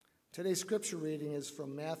Today's scripture reading is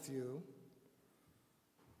from Matthew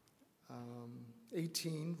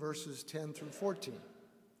 18, verses 10 through 14.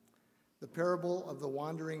 The parable of the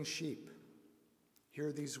wandering sheep.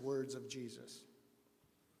 Hear these words of Jesus.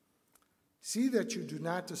 See that you do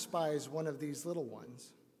not despise one of these little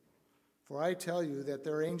ones, for I tell you that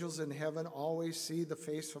their angels in heaven always see the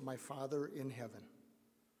face of my Father in heaven.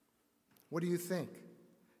 What do you think?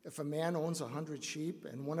 If a man owns 100 sheep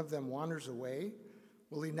and one of them wanders away,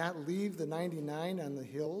 will he not leave the 99 on the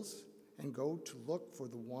hills and go to look for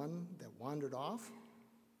the one that wandered off?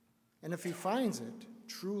 And if he finds it,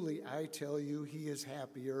 truly I tell you, he is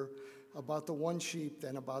happier about the one sheep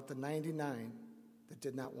than about the 99 that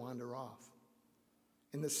did not wander off.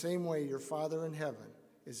 In the same way, your Father in heaven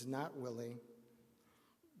is not willing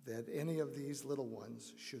that any of these little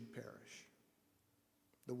ones should perish.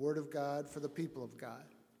 The word of God for the people of God.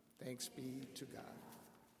 Thanks be to God.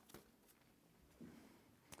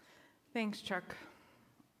 Thanks, Chuck.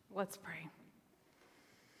 Let's pray.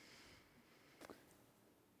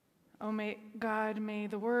 Oh, may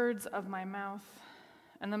the words of my mouth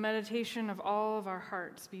and the meditation of all of our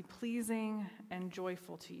hearts be pleasing and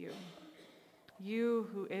joyful to you, you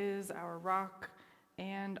who is our rock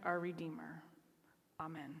and our Redeemer.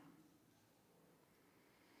 Amen.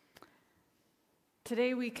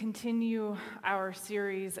 Today we continue our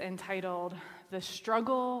series entitled, The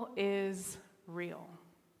Struggle is Real.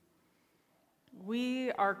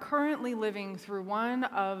 We are currently living through one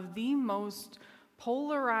of the most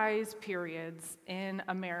polarized periods in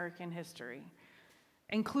American history,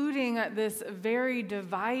 including this very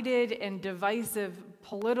divided and divisive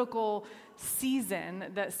political season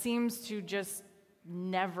that seems to just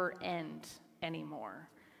never end anymore.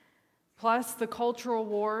 Plus the cultural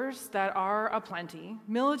wars that are aplenty,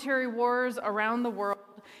 military wars around the world,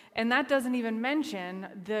 and that doesn't even mention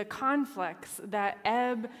the conflicts that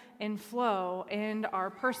ebb and flow in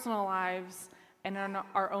our personal lives and in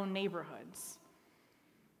our own neighborhoods.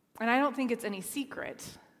 And I don't think it's any secret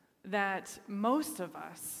that most of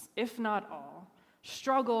us, if not all,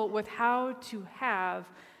 struggle with how to have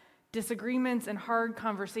disagreements and hard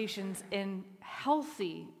conversations in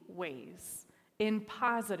healthy ways, in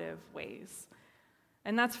positive ways.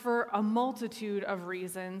 And that's for a multitude of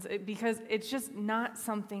reasons, because it's just not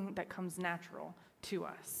something that comes natural to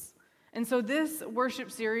us. And so this worship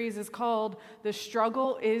series is called The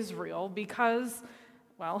Struggle is Real because,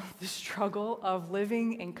 well, the struggle of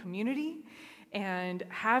living in community and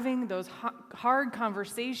having those hard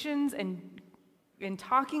conversations and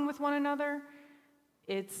talking with one another,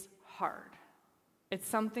 it's hard. It's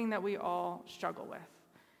something that we all struggle with.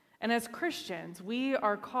 And as Christians, we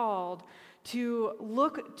are called to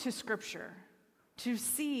look to Scripture, to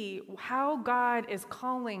see how God is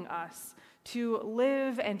calling us to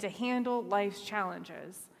live and to handle life's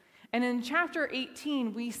challenges. And in chapter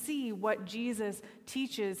 18, we see what Jesus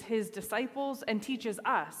teaches his disciples and teaches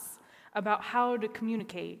us about how to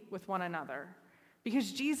communicate with one another.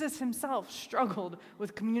 Because Jesus himself struggled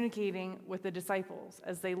with communicating with the disciples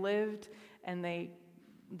as they lived and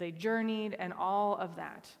they journeyed and all of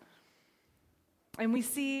that. And we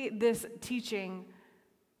see this teaching,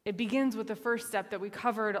 it begins with the first step that we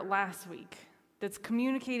covered last week. That's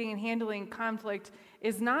communicating and handling conflict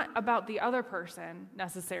is not about the other person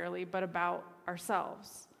necessarily, but about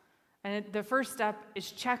ourselves. And the first step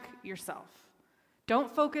is check yourself.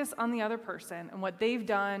 Don't focus on the other person and what they've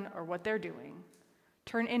done or what they're doing.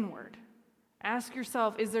 Turn inward. Ask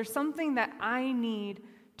yourself, is there something that I need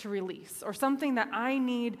to release or something that I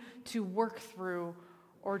need to work through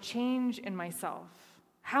or change in myself?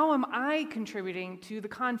 How am I contributing to the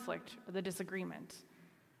conflict or the disagreement?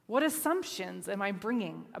 What assumptions am I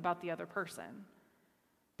bringing about the other person?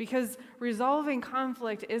 Because resolving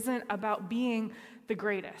conflict isn't about being the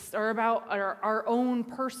greatest or about our own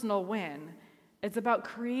personal win. It's about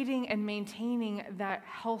creating and maintaining that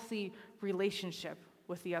healthy relationship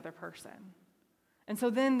with the other person. And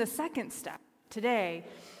so then the second step today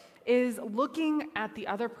is looking at the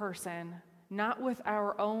other person not with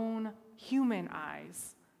our own human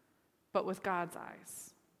eyes, but with God's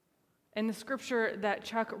eyes. In the scripture that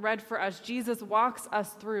Chuck read for us, Jesus walks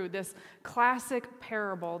us through this classic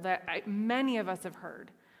parable that many of us have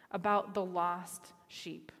heard about the lost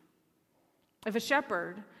sheep. If a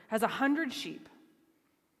shepherd has 100 sheep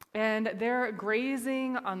and they're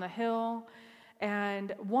grazing on the hill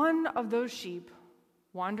and one of those sheep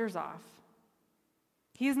wanders off,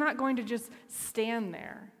 he's not going to just stand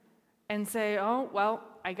there and say, oh, well,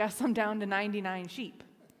 I guess I'm down to 99 sheep.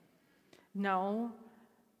 No,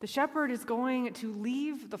 the shepherd is going to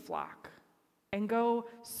leave the flock and go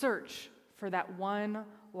search for that one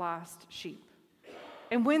lost sheep.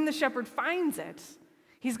 And when the shepherd finds it,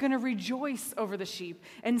 he's going to rejoice over the sheep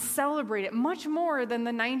and celebrate it much more than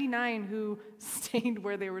the 99 who stayed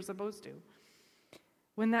where they were supposed to.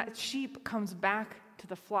 When that sheep comes back to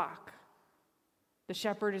the flock, the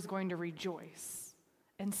shepherd is going to rejoice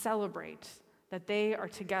and celebrate that they are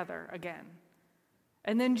together again.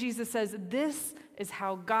 And then Jesus says, this is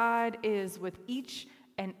how God is with each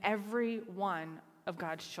and every one of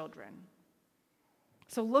God's children.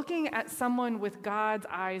 So looking at someone with God's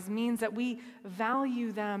eyes means that we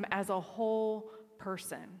value them as a whole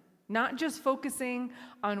person, not just focusing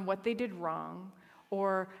on what they did wrong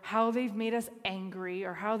or how they've made us angry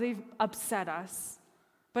or how they've upset us,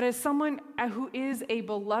 but as someone who is a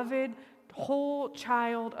beloved whole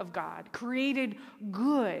child of God, created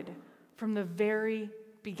good from the very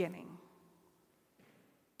beginning.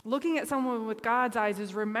 Looking at someone with God's eyes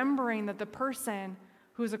is remembering that the person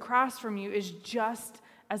who is across from you is just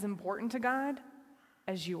as important to God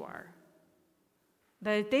as you are.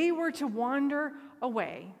 That if they were to wander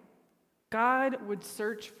away, God would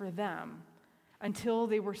search for them until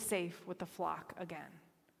they were safe with the flock again.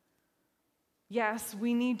 Yes,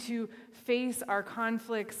 we need to face our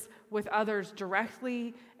conflicts with others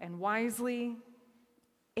directly and wisely,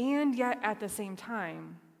 and yet at the same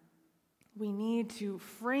time, we need to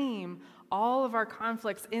frame all of our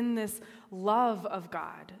conflicts in this love of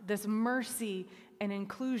God, this mercy and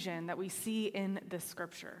inclusion that we see in this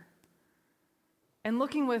scripture. And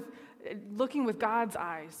looking with God's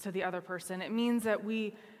eyes to the other person, it means that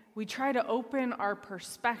we try to open our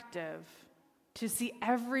perspective to see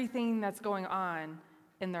everything that's going on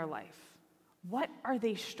in their life. What are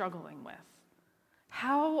they struggling with?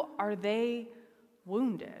 How are they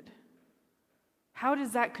wounded? How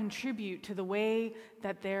does that contribute to the way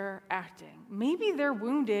that they're acting? Maybe they're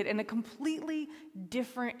wounded in a completely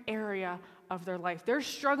different area of their life. They're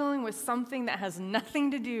struggling with something that has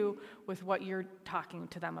nothing to do with what you're talking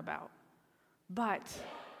to them about. But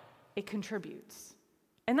it contributes.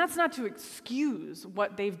 And that's not to excuse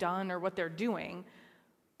what they've done or what they're doing,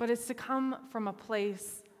 but it's to come from a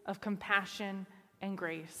place of compassion and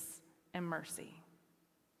grace and mercy.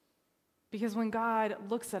 Because when God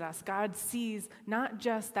looks at us, God sees not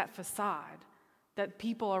just that facade that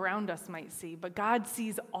people around us might see, but God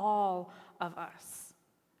sees all of us.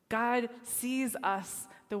 God sees us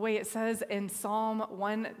the way it says in Psalm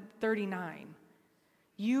 139.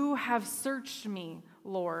 You have searched me,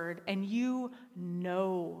 Lord, and you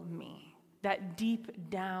know me. That deep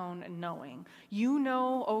down knowing. You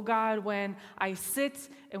know, oh God, when I sit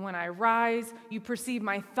and when I rise, you perceive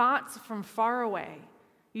my thoughts from far away.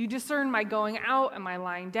 You discern my going out and my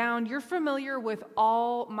lying down. You're familiar with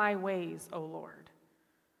all my ways, O Lord.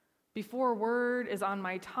 Before a word is on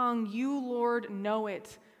my tongue, you, Lord, know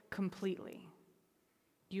it completely.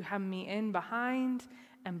 You hem me in behind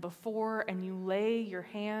and before, and you lay your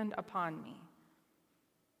hand upon me.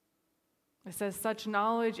 It says, such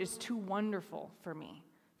knowledge is too wonderful for me,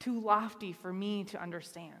 too lofty for me to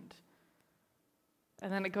understand.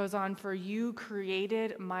 And then it goes on, for you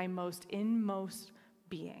created my most inmost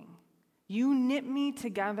being. You knit me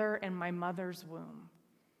together in my mother's womb.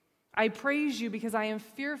 I praise you because I am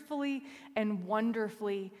fearfully and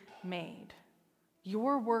wonderfully made.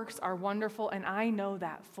 Your works are wonderful, and I know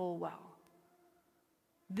that full well.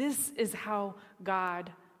 This is how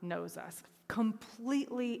God knows us,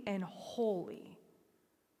 completely and wholly.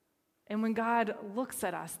 And when God looks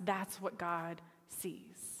at us, that's what God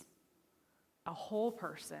sees. A whole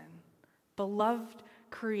person, beloved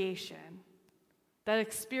creation, that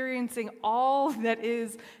experiencing all that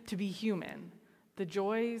is to be human, the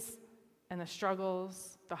joys and the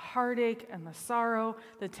struggles, the heartache and the sorrow,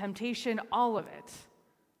 the temptation, all of it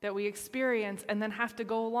that we experience and then have to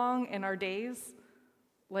go along in our days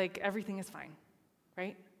like everything is fine,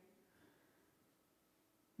 right?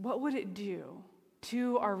 What would it do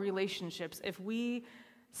to our relationships if we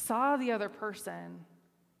saw the other person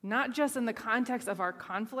not just in the context of our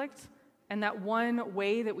conflict and that one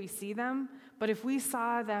way that we see them, but if we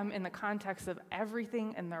saw them in the context of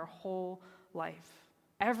everything in their whole life,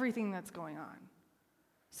 everything that's going on?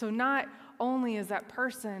 So not only is that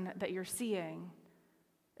person that you're seeing,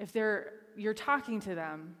 if you're talking to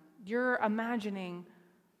them, you're imagining,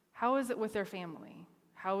 how is it with their family?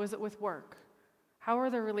 How is it with work? How are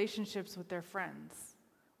their relationships with their friends?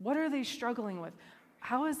 What are they struggling with?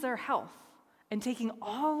 How is their health? And taking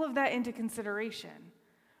all of that into consideration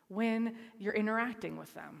when you're interacting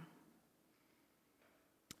with them.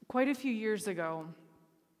 Quite a few years ago,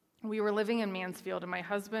 we were living in Mansfield, and my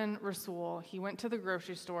husband, Rasul, he went to the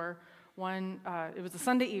grocery store it was a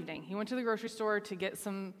Sunday evening. He went to the grocery store to get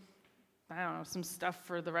some stuff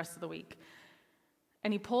for the rest of the week.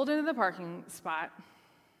 And he pulled into the parking spot,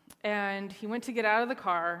 and he went to get out of the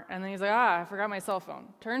car, and then he's like, I forgot my cell phone.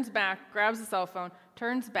 Turns back, grabs the cell phone,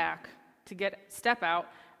 turns back to step out,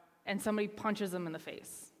 and somebody punches him in the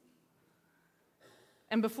face.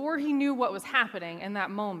 And before he knew what was happening in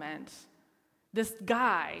that moment, this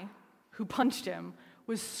guy who punched him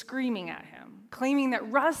was screaming at him, claiming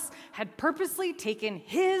that Russ had purposely taken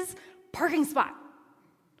his parking spot.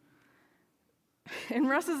 And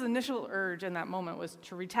Russ's initial urge in that moment was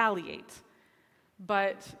to retaliate.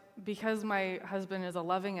 But because my husband is a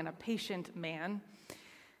loving and a patient man,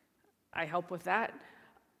 I help with that.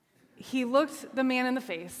 He looked the man in the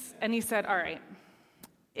face and he said, all right,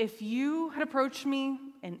 if you had approached me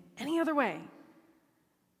in any other way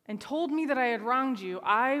and told me that I had wronged you,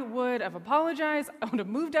 I would have apologized, I would have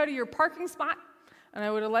moved out of your parking spot, and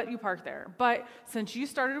I would have let you park there. But since you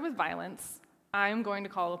started with violence, I'm going to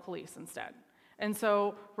call the police instead. And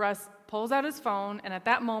so Russ pulls out his phone, and at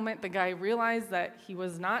that moment, the guy realized that he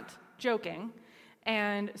was not joking,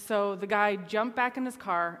 and so the guy jumped back in his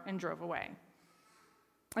car and drove away.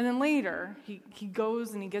 And then later, he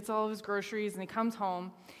goes and he gets all of his groceries, and he comes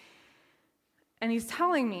home, and he's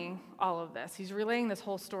telling me all of this. He's relaying this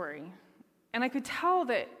whole story. And I could tell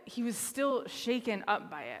that he was still shaken up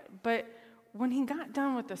by it. But when he got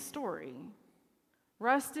done with the story,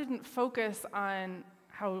 Russ didn't focus on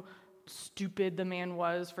how stupid the man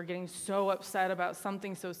was for getting so upset about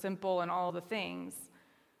something so simple and all the things.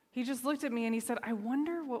 He just looked at me and he said, I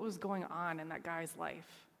wonder what was going on in that guy's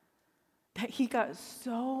life, that he got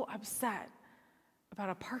so upset about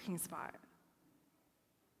a parking spot.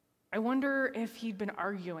 I wonder if he'd been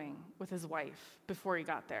arguing with his wife before he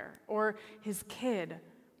got there, or his kid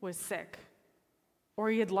was sick, or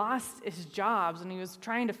he had lost his jobs and he was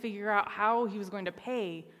trying to figure out how he was going to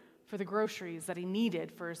pay for the groceries that he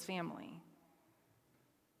needed for his family.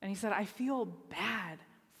 And he said, I feel bad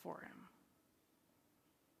for him.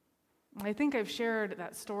 And I think I've shared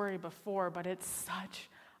that story before, but it's such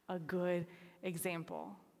a good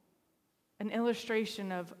example. An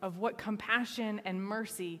illustration of what compassion and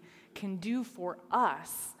mercy can do for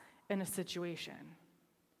us in a situation.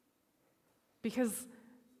 Because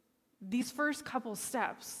these first couple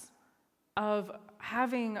steps of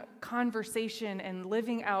having conversation and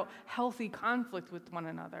living out healthy conflict with one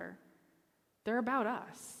another, they're about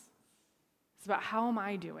us. It's about how am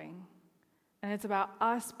I doing? And it's about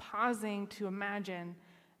us pausing to imagine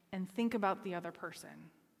and think about the other person.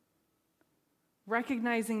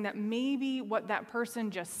 Recognizing that maybe what that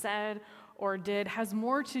person just said or did has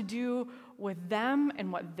more to do with them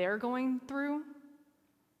and what they're going through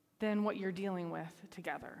than what you're dealing with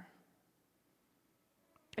together.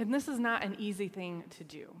 And this is not an easy thing to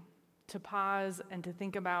do, to pause and to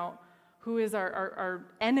think about who is our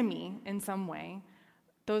enemy in some way,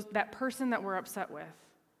 that person that we're upset with.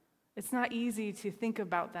 It's not easy to think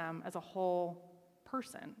about them as a whole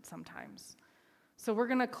person sometimes. So we're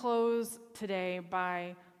going to close today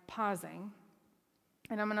by pausing,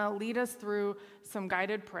 and I'm going to lead us through some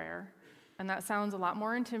guided prayer, and that sounds a lot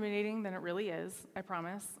more intimidating than it really is, I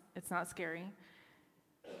promise. It's not scary.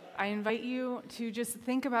 I invite you to just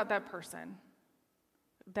think about that person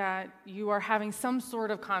that you are having some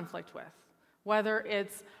sort of conflict with, whether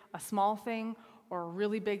it's a small thing or a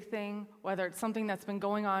really big thing, whether it's something that's been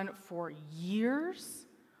going on for years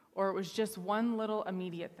or it was just one little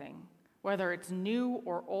immediate thing, whether it's new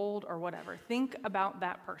or old or whatever. Think about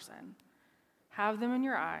that person. Have them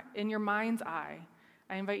in your mind's eye.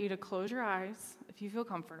 I invite you to close your eyes if you feel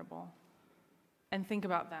comfortable and think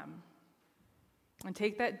about them. And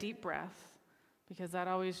take that deep breath, because that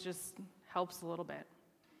always just helps a little bit.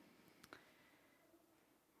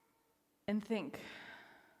 And think,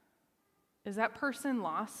 is that person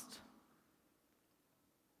lost?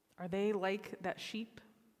 Are they like that sheep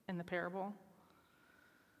in the parable?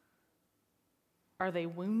 Are they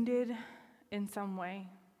wounded in some way?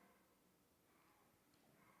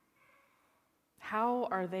 How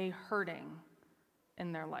are they hurting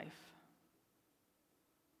in their life?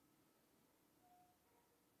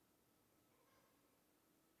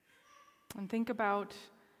 And think about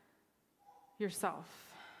yourself.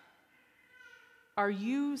 Are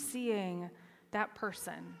you seeing that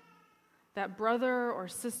person, that brother or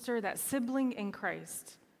sister, that sibling in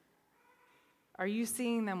Christ? Are you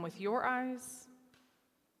seeing them with your eyes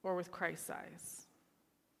or with Christ's eyes?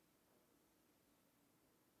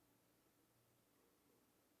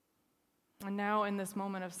 And now, in this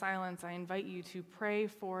moment of silence, I invite you to pray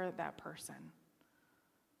for that person.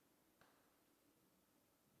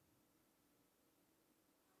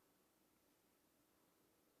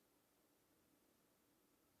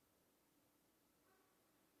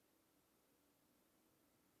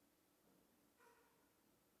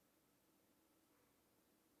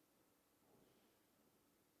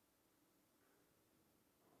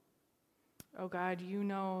 Oh God, you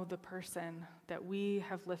know the person that we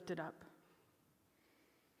have lifted up.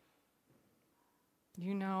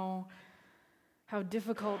 You know how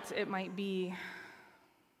difficult it might be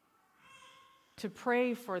to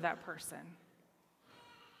pray for that person.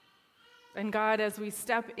 And God, as we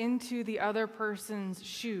step into the other person's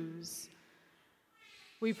shoes,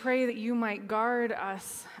 we pray that you might guard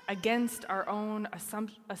us against our own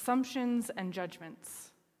assumptions and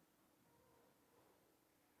judgments.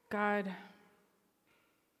 God,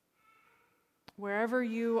 wherever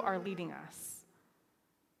you are leading us,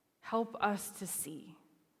 help us to see,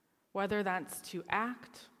 whether that's to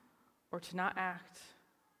act or to not act.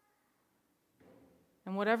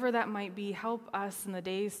 And whatever that might be, help us in the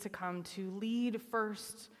days to come to lead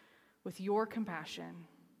first with your compassion,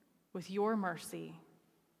 with your mercy,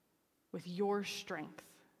 with your strength,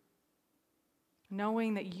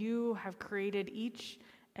 knowing that you have created each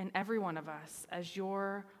and every one of us as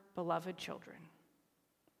your beloved children.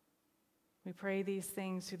 We pray these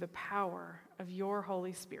things through the power of your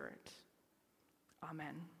Holy Spirit.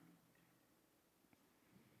 Amen.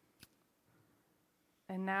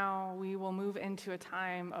 And now we will move into a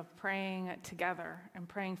time of praying together and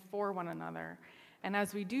praying for one another. And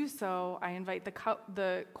as we do so, I invite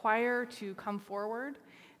the choir to come forward.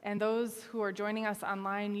 And those who are joining us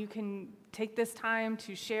online, you can take this time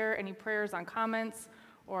to share any prayers on comments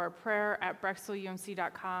or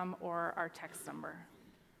prayer@brexelumc.com or our text number.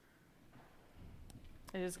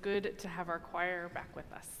 It is good to have our choir back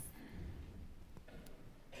with us.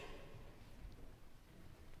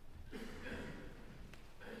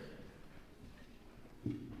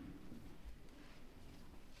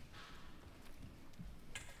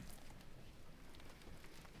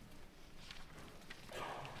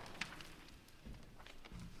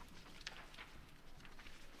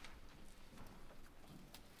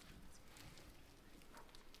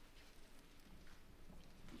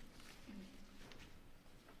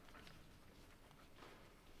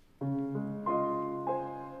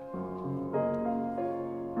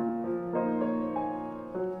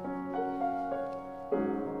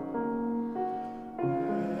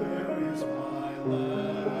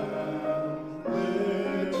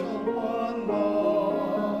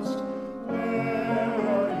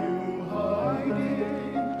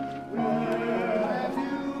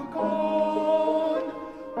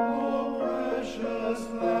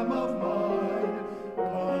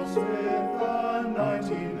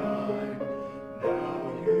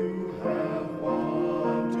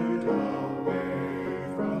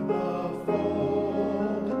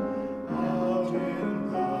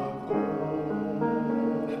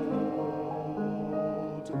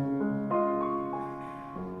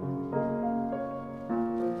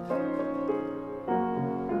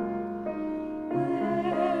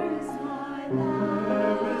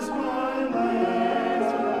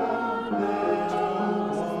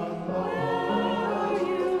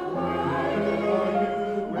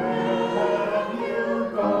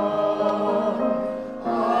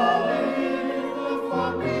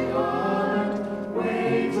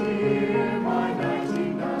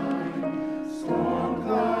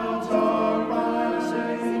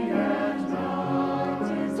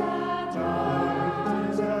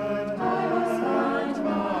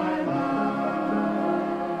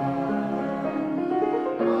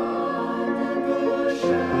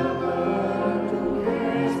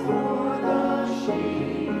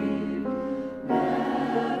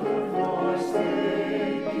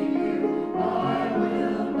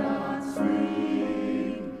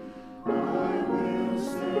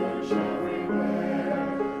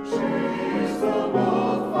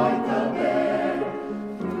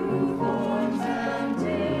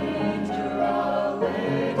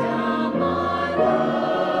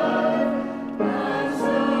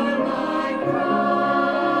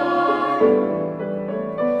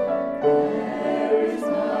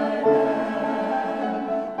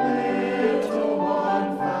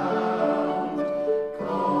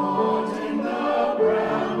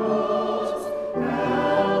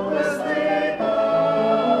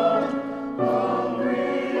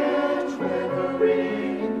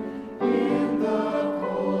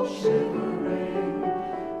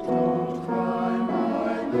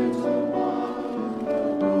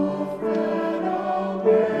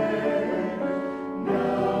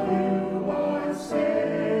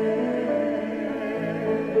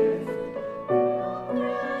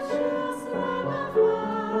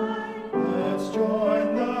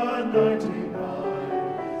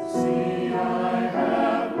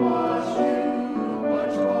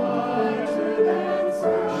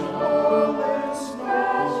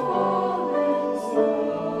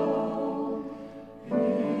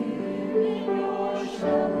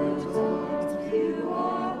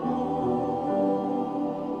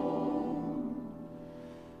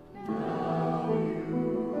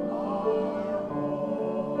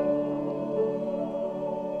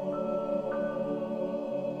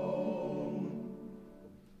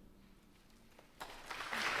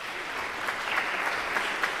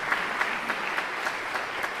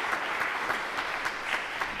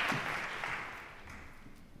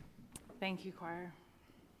 Thank you, choir.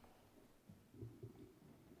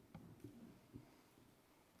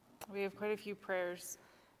 We have quite a few prayers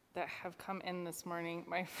that have come in this morning.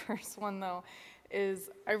 My first one, though, is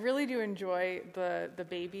I really do enjoy the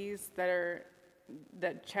babies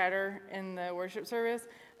that chatter in the worship service.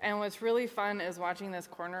 And what's really fun is watching this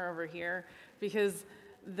corner over here, because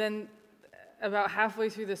then about halfway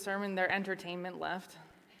through the sermon, their entertainment left.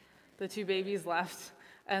 The two babies left.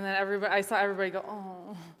 And then I saw everybody go,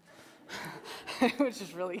 oh, which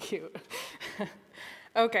is really cute.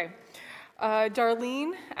 Okay.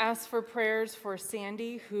 Darlene asked for prayers for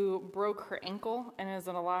Sandy, who broke her ankle and is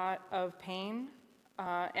in a lot of pain.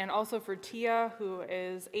 And also for Tia, who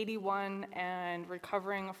is 81 and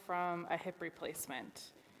recovering from a hip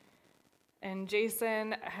replacement. And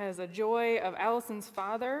Jason has a joy of Allison's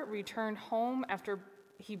father returned home after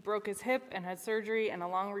he broke his hip and had surgery and a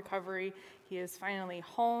long recovery. He is finally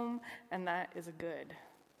home, and that is good.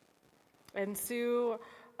 And Sue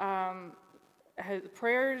has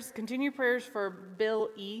continued prayers for Bill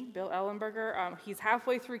Ellenberger. He's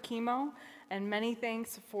halfway through chemo, and many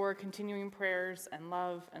thanks for continuing prayers and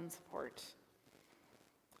love and support.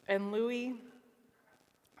 And Louis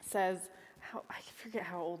says, I forget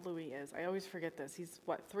how old Louis is. I always forget this. He's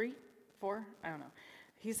 3, 4? I don't know.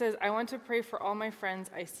 He says, I want to pray for all my friends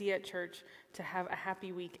I see at church to have a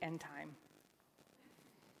happy weekend time.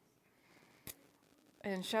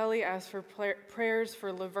 And Shelley asked for prayers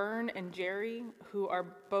for Laverne and Jerry, who are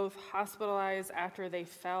both hospitalized after they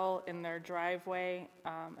fell in their driveway,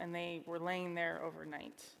 and they were laying there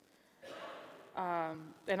overnight.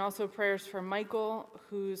 And also prayers for Michael,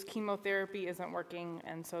 whose chemotherapy isn't working,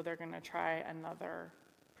 and so they're going to try another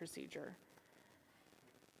procedure.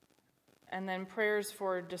 And then prayers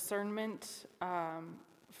for discernment,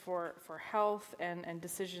 for health and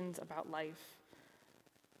decisions about life.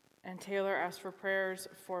 And Taylor asked for prayers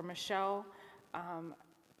for Michelle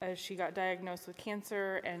as she got diagnosed with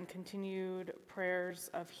cancer, and continued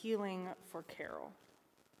prayers of healing for Carol.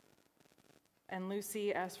 And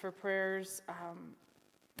Lucy asked for prayers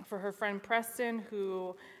for her friend Preston,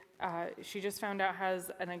 who she just found out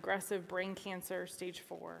has an aggressive brain cancer, stage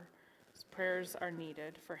 4. So prayers are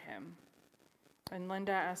needed for him. And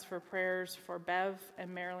Linda asked for prayers for Bev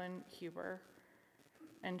and Marilyn Huber.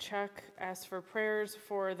 And Chuck asked for prayers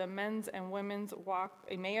for the men's and women's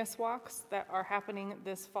Emmaus walks that are happening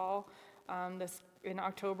this fall, in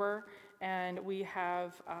October. And we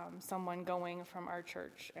have someone going from our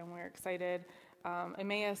church, and we're excited.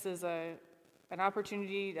 Emmaus is an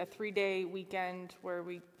opportunity, a 3-day weekend where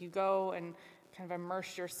you go and kind of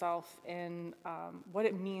immerse yourself in what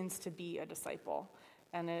it means to be a disciple.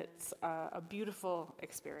 And it's a beautiful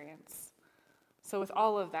experience. So with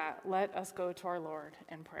all of that, let us go to our Lord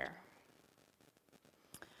in prayer.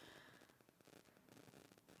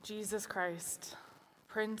 Jesus Christ,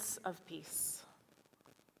 Prince of Peace,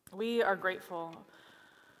 we are grateful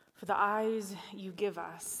for the eyes you give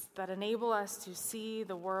us that enable us to see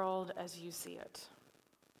the world as you see it.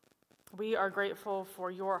 We are grateful for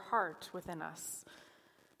your heart within us,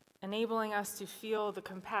 enabling us to feel the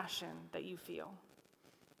compassion that you feel.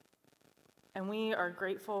 And we are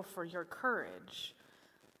grateful for your courage,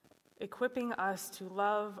 equipping us to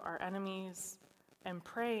love our enemies and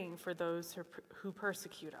praying for those who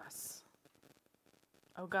persecute us.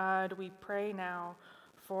 Oh God, we pray now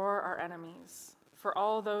for our enemies, for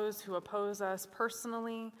all those who oppose us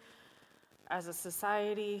personally, as a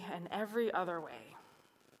society, and every other way.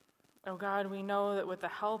 Oh God, we know that with the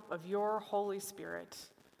help of your Holy Spirit,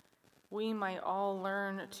 we might all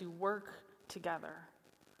learn to work together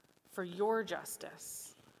for your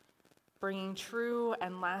justice, bringing true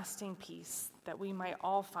and lasting peace that we might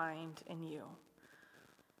all find in you.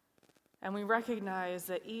 And we recognize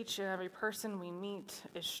that each and every person we meet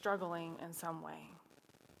is struggling in some way.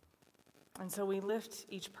 And so we lift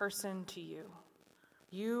each person to you.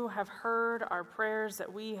 You have heard our prayers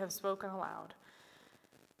that we have spoken aloud.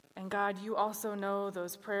 And God, you also know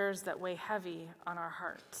those prayers that weigh heavy on our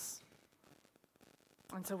hearts.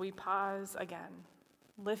 And so we pause again,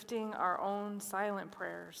 lifting our own silent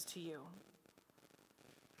prayers to you.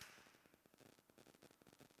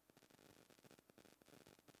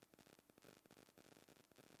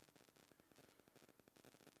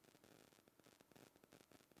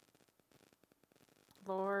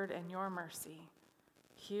 Lord, in your mercy,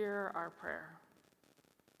 hear our prayer.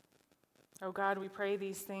 Oh God, we pray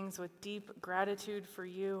these things with deep gratitude for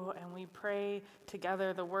you, and we pray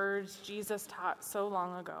together the words Jesus taught so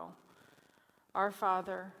long ago. Our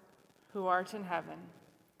Father, who art in heaven,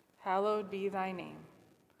 hallowed be thy name.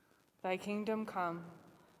 Thy kingdom come,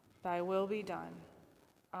 thy will be done,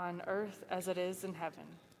 on earth as it is in heaven.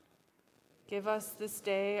 Give us this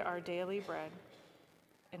day our daily bread,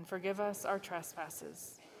 and forgive us our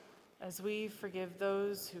trespasses, as we forgive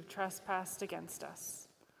those who've trespassed against us.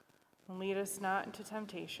 And lead us not into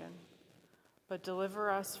temptation, but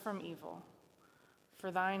deliver us from evil.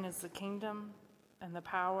 For thine is the kingdom, and the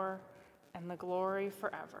power, and the glory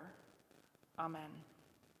forever. Amen.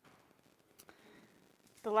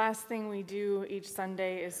 The last thing we do each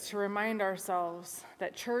Sunday is to remind ourselves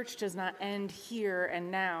that church does not end here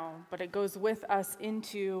and now, but it goes with us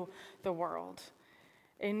into the world,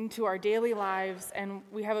 into our daily lives, and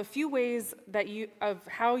we have a few ways of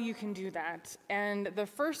how you can do that. And the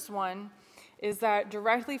first one is that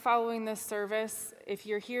directly following this service, if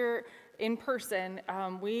you're here in person,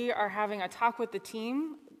 we are having a talk with the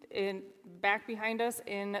team back behind us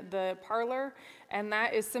in the parlor, and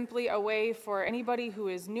that is simply a way for anybody who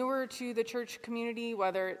is newer to the church community,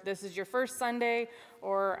 whether this is your first Sunday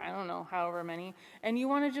or I don't know, however many, and you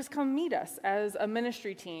want to just come meet us as a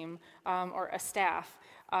ministry team or a staff.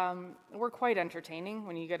 We're quite entertaining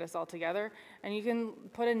when you get us all together, and you can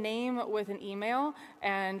put a name with an email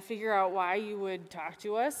and figure out why you would talk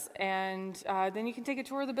to us, and then you can take a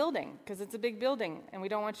tour of the building, because it's a big building and we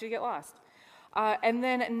don't want you to get lost. And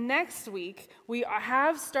then next week, we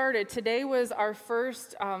have started. Today was our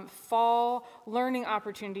first fall learning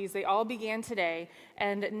opportunities. They all began today.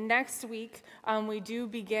 And next week, we do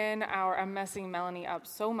begin I'm messing Melanie up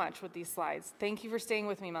so much with these slides. Thank you for staying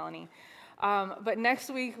with me, Melanie. But next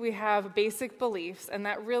week, we have basic beliefs. And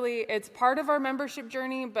that really, it's part of our membership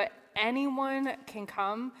journey, but anyone can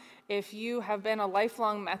come. If you have been a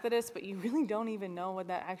lifelong Methodist, but you really don't even know what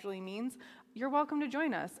that actually means, you're welcome to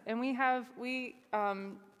join us. And we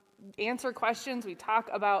answer questions. We talk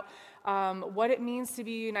about what it means to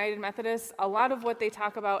be United Methodist. A lot of what they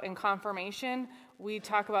talk about in confirmation, we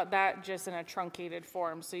talk about that just in a truncated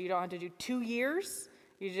form. So you don't have to do 2 years.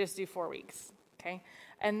 You just do 4 weeks. Okay.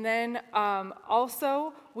 And then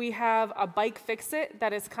also we have a Bike Fix It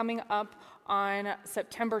that is coming up on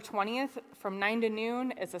September 20th from 9 to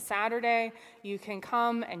noon. It's a Saturday. You can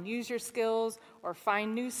come and use your skills or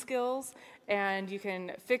find new skills, and you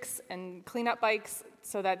can fix and clean up bikes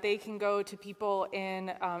so that they can go to people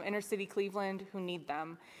in inner city Cleveland who need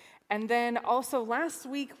them. And then also last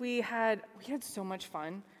week we had so much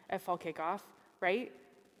fun at Fall Kickoff, right?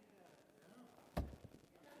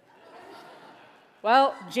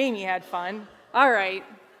 Well, Jamie had fun. All right.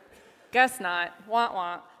 Guess not. Wah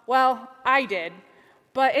wah. Well, I did.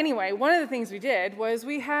 But anyway, one of the things we did was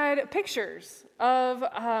we had pictures of,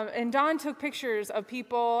 and Don took pictures of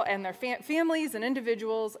people and their families and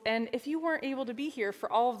individuals. And if you weren't able to be here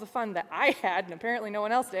for all of the fun that I had, and apparently no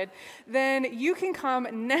one else did, then you can come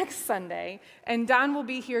next Sunday, and Don will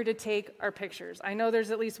be here to take our pictures. I know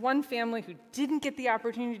there's at least one family who didn't get the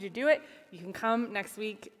opportunity to do it. You can come next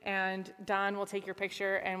week, and Don will take your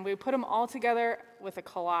picture, and we put them all together with a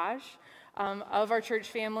collage of our church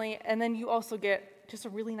family, and then you also get just a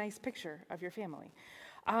really nice picture of your family.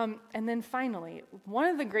 And then finally, one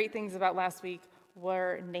of the great things about last week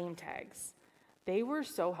were name tags. They were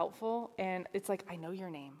so helpful, and it's like, I know your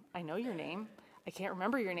name. I know your name. I can't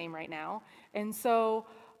remember your name right now. And so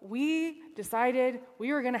we decided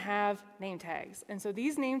we were going to have name tags. And so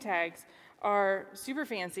these name tags are super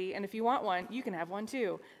fancy, and if you want one, you can have one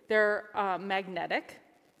too. They're magnetic.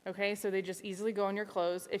 Okay, so they just easily go on your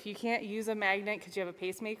clothes. If you can't use a magnet because you have a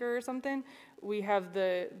pacemaker or something, we have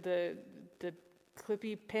the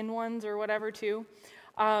clippy pin ones or whatever too.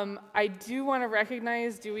 I do want to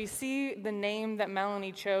recognize, do we see the name that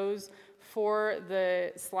Melanie chose for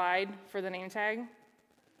the slide for the name tag?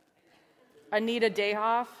 Anita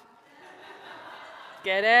Dayhoff.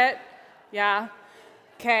 Get it? Yeah.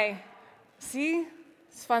 Okay. See?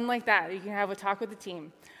 It's fun like that. You can have a talk with the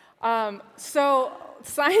team.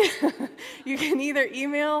 You can either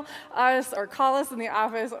email us or call us in the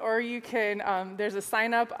office, or you can, there's a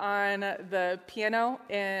sign up on the piano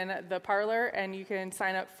in the parlor, and you can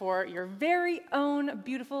sign up for your very own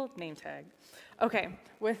beautiful name tag. Okay,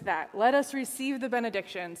 with that, let us receive the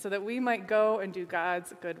benediction so that we might go and do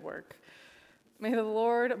God's good work. May the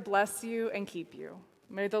Lord bless you and keep you.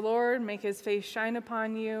 May the Lord make his face shine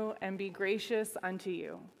upon you and be gracious unto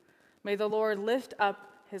you. May the Lord lift up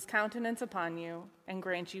his countenance upon you and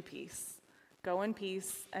grant you peace. Go in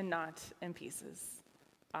peace and not in pieces.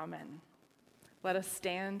 Amen. Let us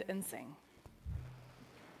stand and sing.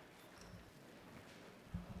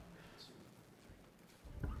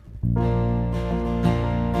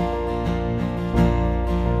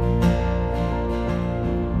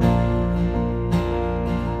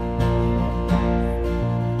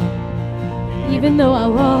 Even though I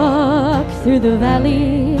walk through the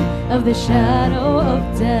valley of the shadow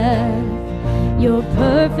of death, Your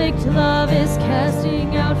perfect love is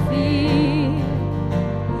casting out fear.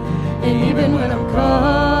 And even when I'm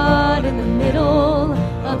caught in the middle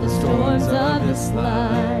of the storms of this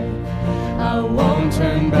life, I won't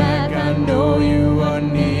turn back. I know you are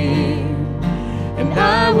near, and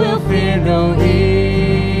I will fear no evil,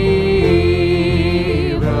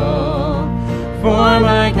 for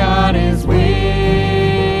my God is with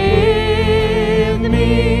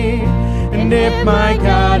me. And if my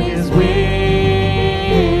God is with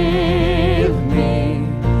me,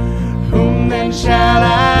 whom then shall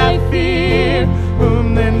I fear?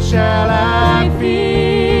 Whom then shall I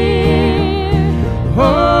fear?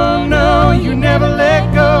 Oh no, you never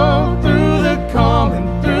let go through the calm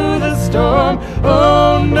and through the storm.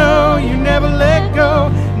 Oh no, you never let go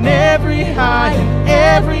in every high and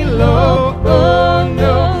every low. Oh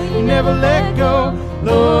no, you never let go.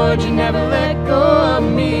 Lord, you never let go of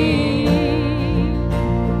me.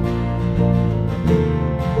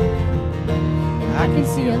 I can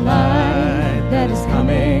see a light that is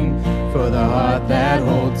coming for the heart that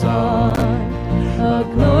holds on, a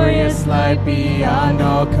glorious light beyond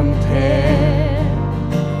all compare.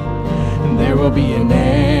 And there will be an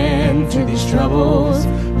end to these troubles,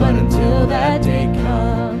 but until that day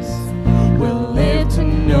comes, we'll live to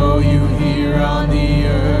know you here on the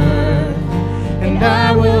earth. And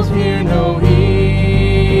I will fear no evil,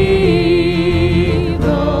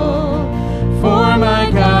 for my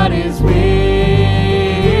God is with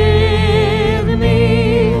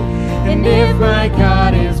me. And if my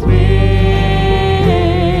God is with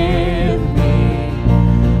me,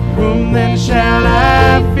 whom then shall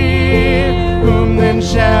I fear? Whom then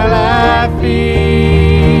shall I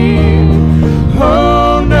fear?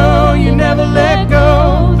 Oh no, you never let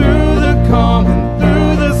go through the calm and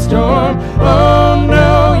through the storm. Oh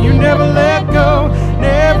no, you never let go in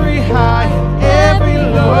every high and every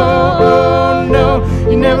low. Oh no,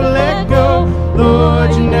 you never let go.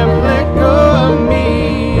 Lord, you never let go of me.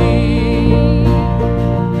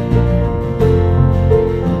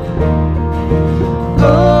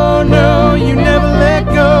 Oh no, you never let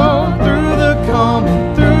go through the calm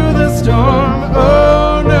and through the storm.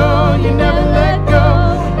 Oh no, you never let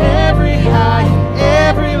go every high and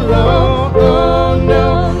every low. Oh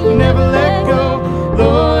no, you never let go.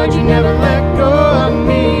 Lord, you never let go of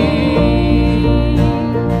me.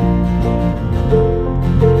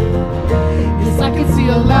 Yes, I can see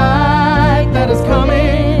a light that is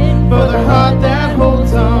coming for the heart that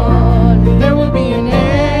holds on. There will be an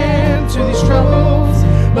end to these troubles,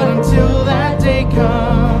 but until that day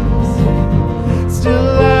comes,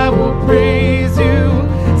 still I will praise you.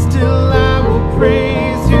 Still I will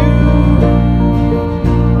praise you.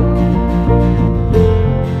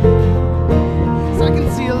 So I can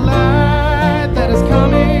see a light that is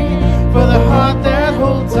coming for the heart that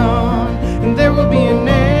holds on. And there will be an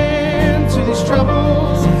end to these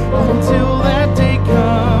troubles, but until that day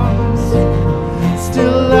comes,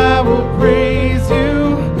 still I will praise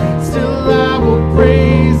you. Still I will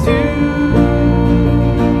praise you.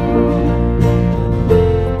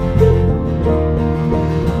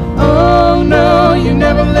 Oh no, you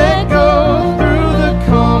never let go through the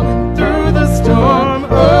calm and through the storm.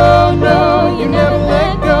 Oh no, you never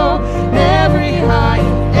let go in every high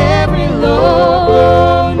and every low.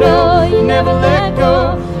 Oh no, you never let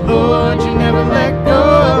go. Lord, you never let go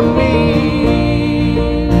of me.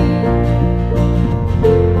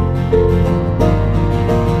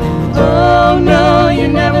 Oh no, you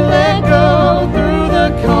never let go through the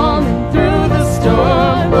calm and through the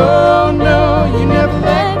storm. Oh no, you never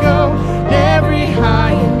let go in every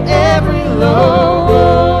high and every low.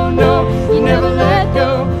 Oh no, you never let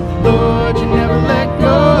go. Lord, you never let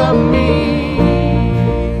go of me.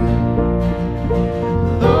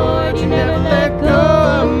 Lord, you never let go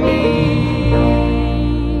of me.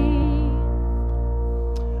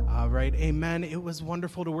 All right, amen. It was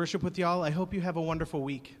wonderful to worship with y'all. I hope you have a wonderful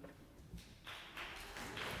week.